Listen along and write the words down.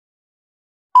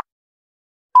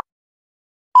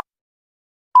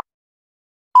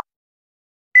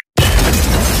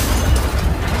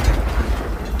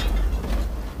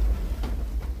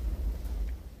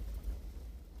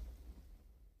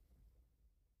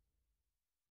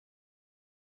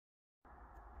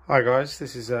Hi guys,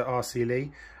 this is RC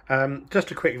Lee. Just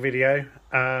a quick video,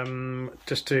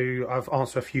 I've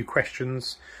answered a few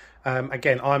questions.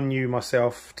 Again, I'm new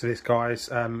myself to this, guys.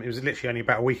 It was literally only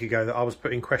about a week ago that I was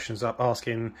putting questions up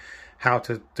asking how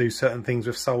to do certain things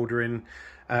with soldering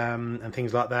and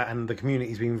things like that, and the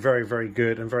community's been very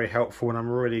good and very helpful, and I'm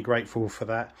really grateful for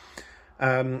that.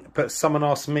 But someone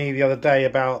asked me the other day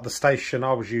about the station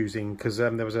I was using, because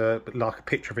there was a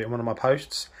picture of it in one of my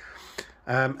posts.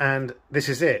 And this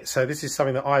is it. So this is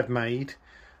something that I've made.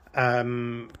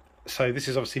 So this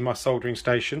is obviously my soldering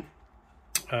station.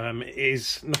 It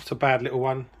is not a bad little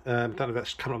one. Don't know if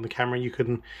that's coming on the camera. You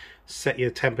can set your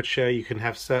temperature. You can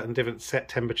have certain different set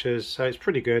temperatures. So it's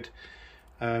pretty good.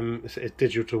 It's a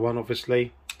digital one,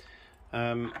 obviously.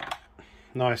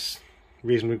 Nice,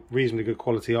 reasonably good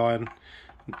quality iron.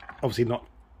 Obviously not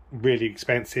really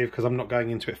expensive because I'm not going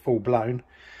into it full blown.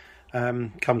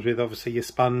 Comes with obviously your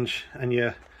sponge and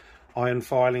your iron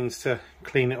filings to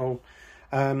clean it all.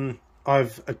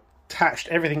 I've attached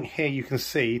everything here you can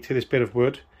see to this bit of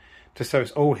wood, just so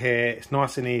it's all here. It's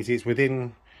nice and easy. It's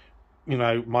within, you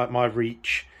know, my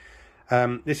reach.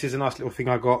 This is a nice little thing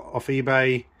I got off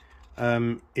eBay.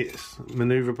 It's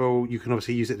maneuverable. You can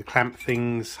obviously use it to clamp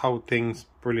things, hold things.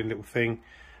 Brilliant little thing.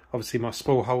 Obviously my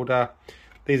spool holder.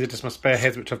 These are just my spare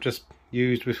heads, which I've just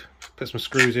used with, put some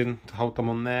screws in to hold them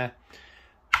on there.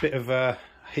 Bit of a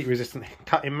heat resistant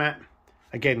cutting mat,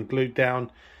 again glued down,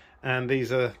 and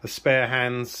these are the spare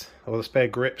hands, or the spare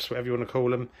grips, whatever you want to call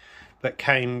them, that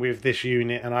came with this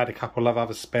unit, and I had a couple of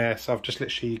others spare, so I've just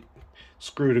literally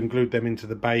screwed and glued them into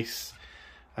the base.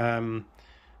 And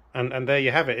there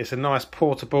you have it. It's a nice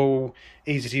portable,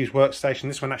 easy to use workstation.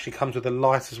 This one actually comes with a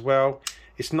light as well.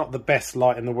 It's not the best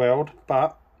light in the world,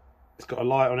 but it's got a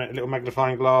light on it, a little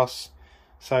magnifying glass,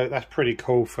 so that's pretty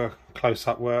cool for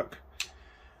close-up work.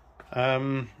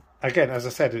 Again, as I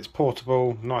said, it's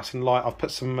portable, nice and light. I've put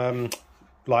some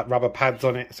like rubber pads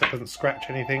on it so it doesn't scratch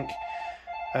anything.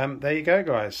 There you go,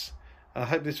 guys. I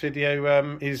hope this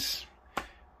video is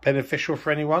beneficial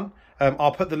for anyone.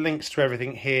 I'll put the links to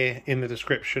everything here in the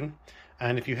description,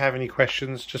 and if you have any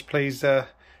questions, just please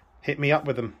hit me up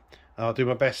with them. I'll do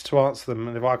my best to answer them,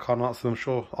 and if I can't answer them, I'm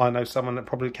sure I know someone that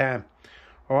probably can.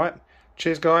 Alright,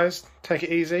 cheers guys, take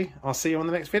it easy, I'll see you on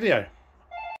the next video.